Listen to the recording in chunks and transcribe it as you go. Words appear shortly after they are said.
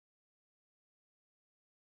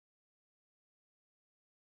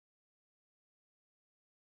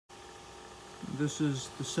this is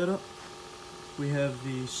the setup. We have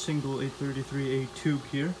the single 833A tube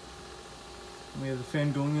here. We have the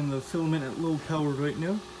fan going in the filament at low power right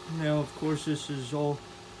now. Now, of course, this is all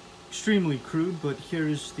extremely crude, but here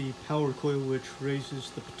is the power coil which raises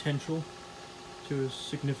the potential to a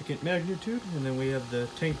significant magnitude, and then we have the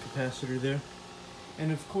tank capacitor there.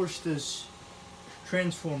 And of course, this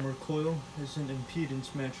transformer coil isn't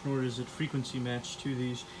impedance matched, nor is it frequency matched to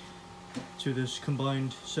this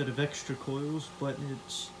combined set of extra coils, but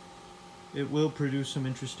it will produce some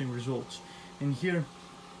interesting results. And here,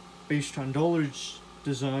 based on Dollar's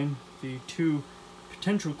design, the two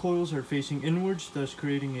potential coils are facing inwards, thus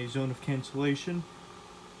creating a zone of cancellation.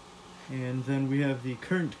 And then we have the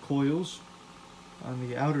current coils on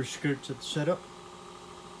the outer skirts of the setup.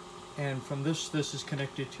 And from this is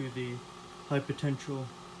connected to the high potential,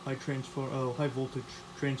 high voltage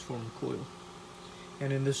transformer coil.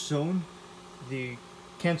 And in this zone, the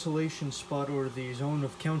cancellation spot, or the zone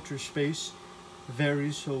of counter space,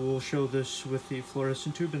 varies, so we'll show this with the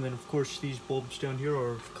fluorescent tube. And then of course these bulbs down here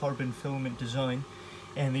are of carbon filament design,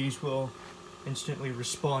 and these will instantly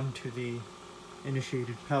respond to the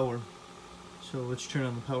initiated power. So let's turn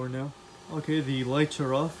on the power now. Okay, the lights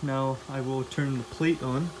are off. Now I will turn the plate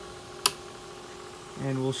on,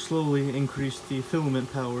 and we'll slowly increase the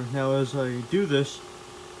filament power. Now as I do this,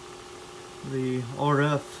 the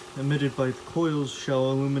RF emitted by the coils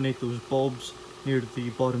shall illuminate those bulbs near the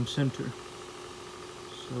bottom center.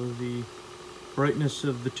 So the brightness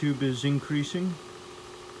of the tube is increasing,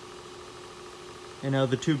 and now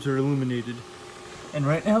the tubes are illuminated. And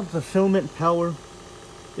right now the filament power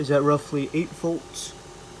is at roughly 8 volts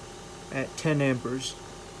at 10 amperes.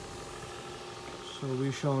 So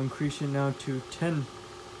we shall increase it now to 10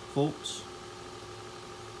 volts.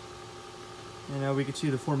 And now we can see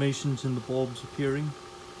the formations in the bulbs appearing.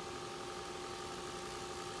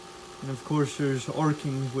 And of course there's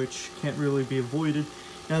arcing, which can't really be avoided.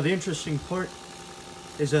 Now the interesting part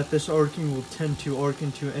is that this arcing will tend to arc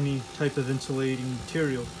into any type of insulating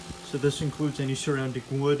material. So this includes any surrounding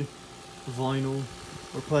wood, vinyl,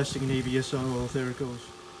 or plastic and ABS. Oh, there it goes.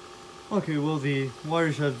 Okay, well, the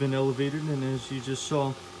wires have been elevated, and as you just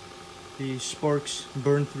saw, the sparks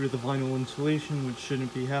burn through the vinyl insulation, which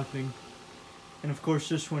shouldn't be happening. And of course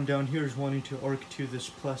this one down here is wanting to arc to this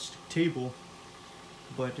plastic table,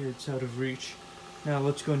 but it's out of reach. Now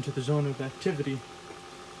let's go into the zone of activity.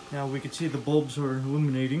 Now we can see the bulbs are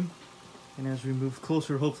illuminating, and as we move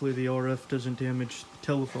closer, hopefully the RF doesn't damage the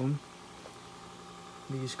telephone.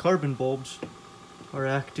 These carbon bulbs are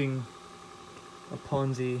acting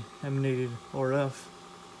upon the emanated RF,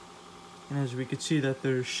 and as we can see that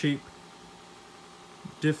their shape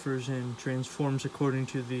differs and transforms according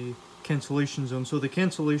to the cancellation zone. So the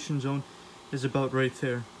cancellation zone is about right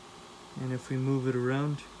there, and if we move it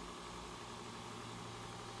around,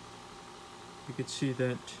 you can see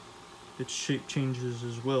that its shape changes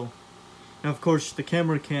as well. Now of course the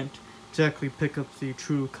camera can't exactly pick up the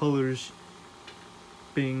true colors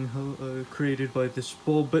being created by this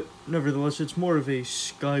bulb, but nevertheless it's more of a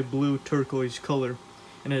sky blue turquoise color,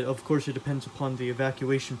 and of course it depends upon the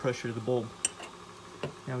evacuation pressure of the bulb.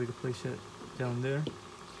 Now we can place it down there,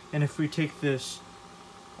 and if we take this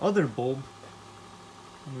other bulb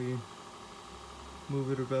and we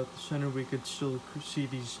move it about the center, we could still see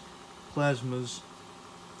these plasmas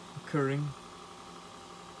occurring.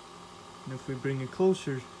 And if we bring it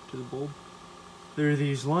closer to the bulb, there are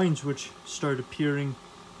these lines which start appearing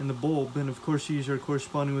in the bulb, and of course these are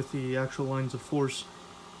corresponding with the actual lines of force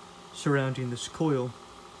surrounding this coil.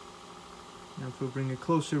 Now if we bring it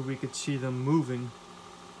closer, we could see them moving,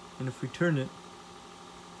 and if we turn it,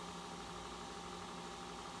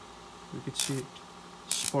 we could see it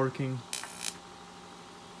sparking.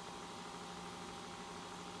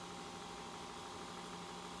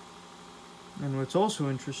 And what's also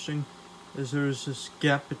interesting is there's this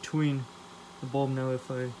gap between the bulb. Now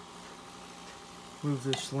if I move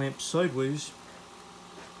this lamp sideways,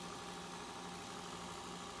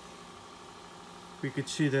 we could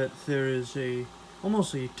see that there is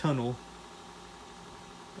almost a tunnel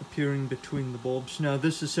appearing between the bulbs. Now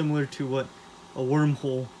this is similar to what a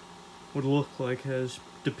wormhole would look like, as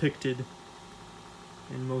depicted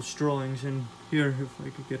in most drawings. And here, if I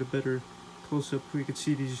could get a better close-up, we could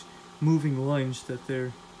see these moving lines, that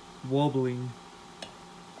they're wobbling,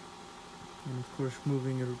 and of course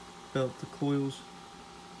moving it about the coils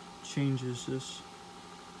changes this.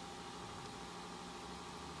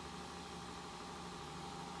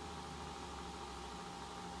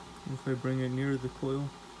 If I bring it near the coil,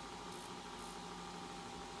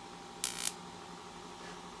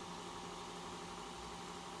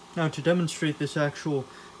 now to demonstrate this actual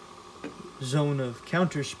zone of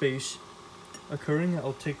counter space occurring,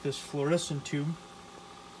 I'll take this fluorescent tube,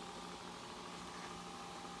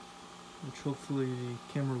 which hopefully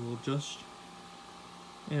the camera will adjust,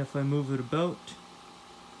 and if I move it about,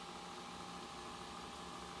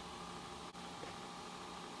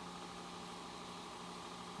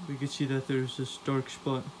 we can see that there's this dark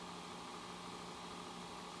spot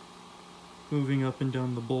moving up and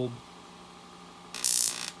down the bulb.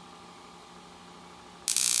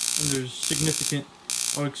 And there's significant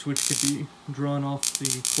arcs which could be drawn off the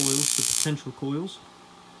coils, the potential coils.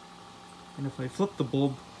 And if I flip the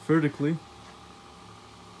bulb vertically,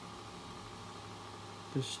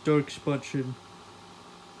 this dark spot should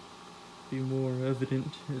be more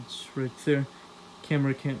evident. It's right there.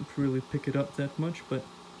 Camera can't really pick it up that much, but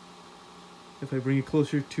if I bring it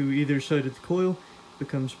closer to either side of the coil, it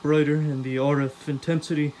becomes brighter, and the RF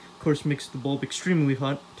intensity, of course, makes the bulb extremely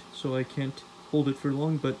hot, so I can't hold it for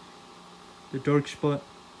long, but the dark spot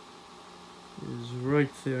is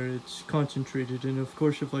right there. It's concentrated, and of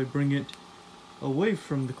course, if I bring it away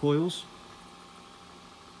from the coils,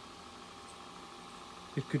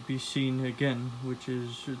 it could be seen again, which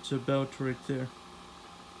is, it's about right there.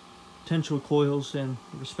 Potential coils and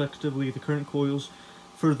respectively the current coils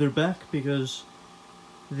further back, because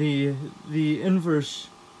the inverse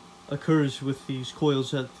occurs with these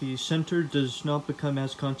coils at the center does not become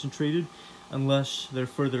as concentrated unless they're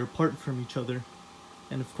further apart from each other.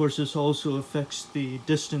 And of course this also affects the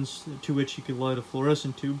distance to which you could light a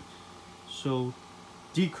fluorescent tube. So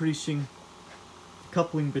decreasing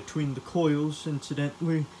coupling between the coils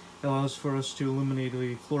incidentally allows for us to illuminate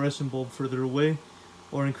a fluorescent bulb further away,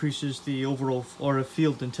 or increases the overall RF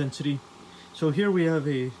field intensity. So here we have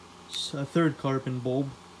a third carbon bulb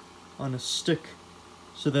on a stick,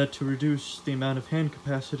 so that to reduce the amount of hand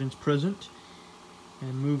capacitance present,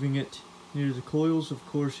 and moving it near the coils of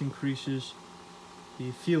course increases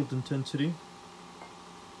the field intensity,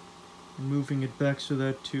 and moving it back so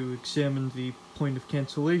that to examine the point of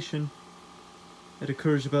cancellation, it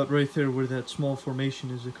occurs about right there where that small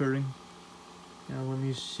formation is occurring. Now let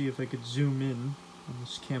me see if I could zoom in on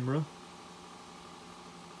this camera.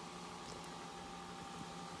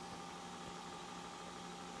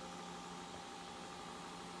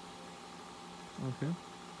 Okay,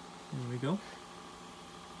 there we go.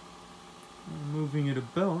 And moving it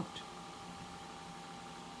about,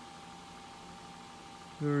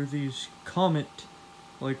 there are these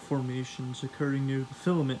comet-like formations occurring near the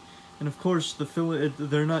filament. And of course,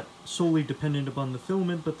 they're not solely dependent upon the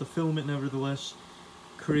filament, but the filament nevertheless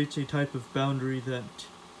creates a type of boundary that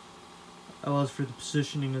allows for the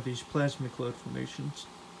positioning of these plasma cloud formations.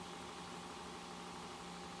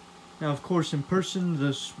 Now, of course, in person,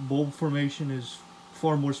 this bulb formation is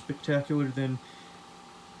far more spectacular than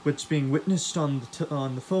what's being witnessed on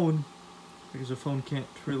the phone, because the phone can't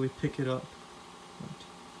really pick it up. But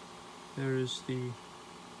there is the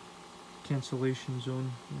cancellation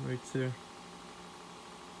zone right there.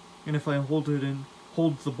 And if I hold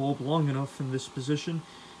the bulb long enough in this position,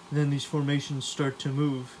 then these formations start to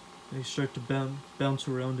move. They start to bounce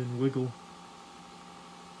around and wiggle.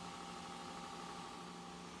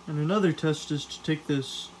 And another test is to take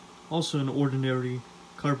this, also an ordinary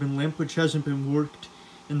carbon lamp, which hasn't been worked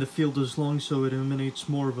in the field as long, so it emanates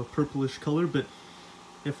more of a purplish color, but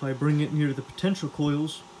if I bring it near the potential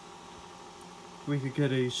coils, we could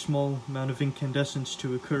get a small amount of incandescence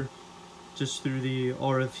to occur just through the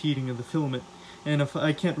RF heating of the filament. And if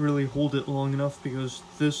I can't really hold it long enough, because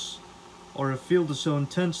this RF field is so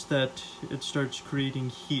intense that it starts creating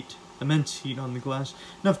heat, immense heat on the glass,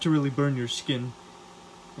 enough to really burn your skin.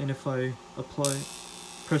 And if I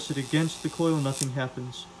press it against the coil, nothing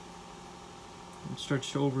happens. It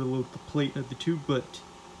starts to overload the plate of the tube, but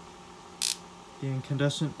the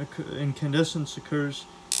incandescence occurs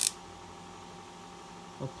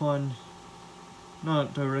upon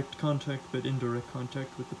not direct contact, but indirect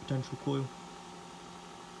contact with the potential coil.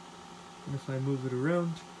 And if I move it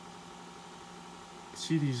around, you can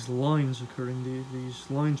see these lines occurring, these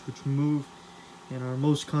lines which move and are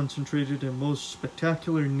most concentrated and most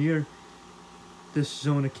spectacular near this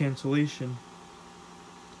zone of cancellation.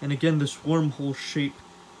 And again, this wormhole shape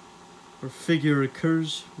or figure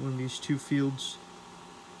occurs when these two fields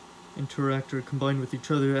interact or combine with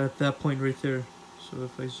each other at that point right there. So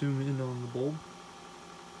if I zoom in on the bulb,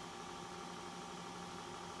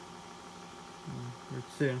 right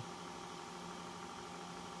there, and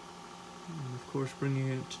of course bringing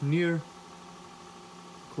it near,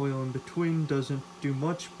 the coil in between doesn't do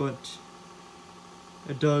much, but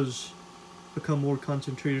it does become more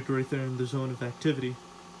concentrated right there in the zone of activity,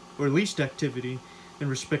 or least activity in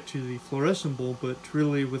respect to the fluorescent bulb. But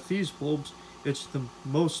really with these bulbs, it's the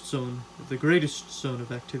most zone, the greatest zone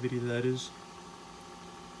of activity, that is.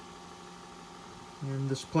 And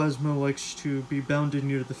this plasma likes to be bounded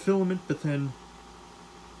near the filament, but then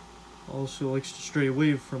also likes to stray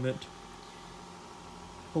away from it.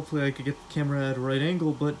 Hopefully I could get the camera at a right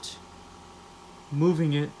angle, but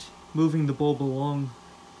moving the bulb along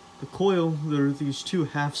the coil, there are these two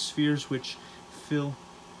half spheres which fill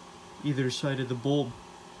either side of the bulb.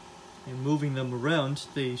 And moving them around,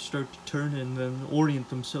 they start to turn and then orient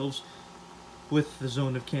themselves with the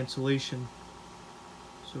zone of cancellation.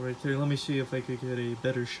 So right there, let me see if I could get a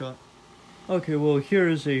better shot. Okay, well here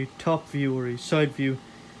is a top view or a side view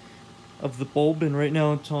of the bulb, and right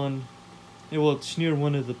now it's on, well, it's near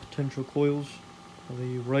one of the potential coils,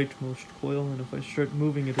 the rightmost coil, and if I start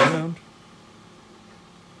moving it around,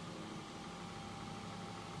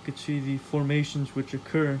 you can see the formations which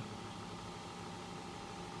occur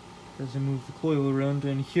as I move the coil around.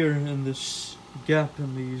 And here in this gap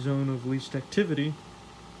in the zone of least activity,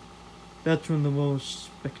 that's when the most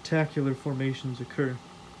spectacular formations occur.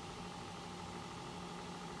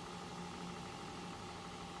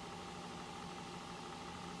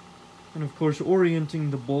 And of course,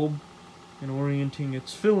 orienting the bulb and orienting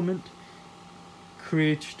its filament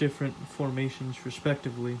creates different formations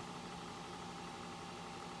respectively.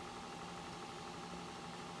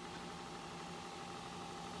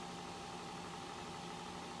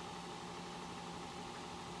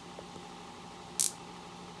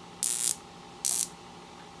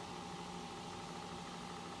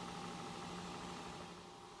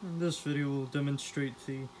 And this video will demonstrate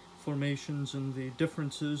the formations and the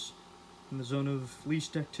differences in the zone of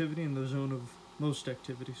least activity and the zone of most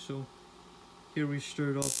activity. So here we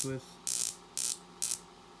start off with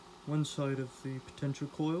one side of the potential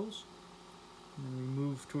coils, and we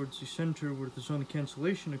move towards the center where the zone of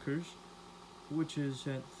cancellation occurs, which is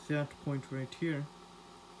at that point right here.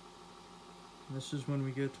 And this is when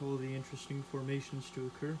we get all the interesting formations to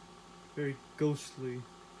occur, very ghostly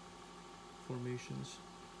formations.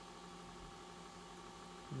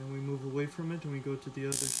 And then we move away from it and we go to the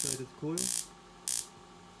other side of the coil,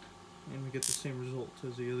 and we get the same result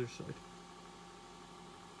as the other side.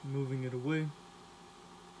 Moving it away,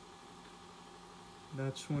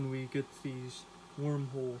 that's when we get these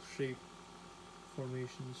wormhole shape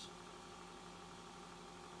formations.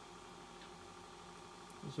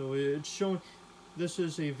 So it's showing, this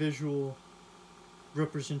is a visual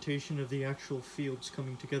representation of the actual fields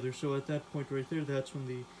coming together. So at that point right there, that's when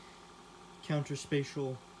the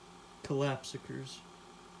counterspatial collapse occurs.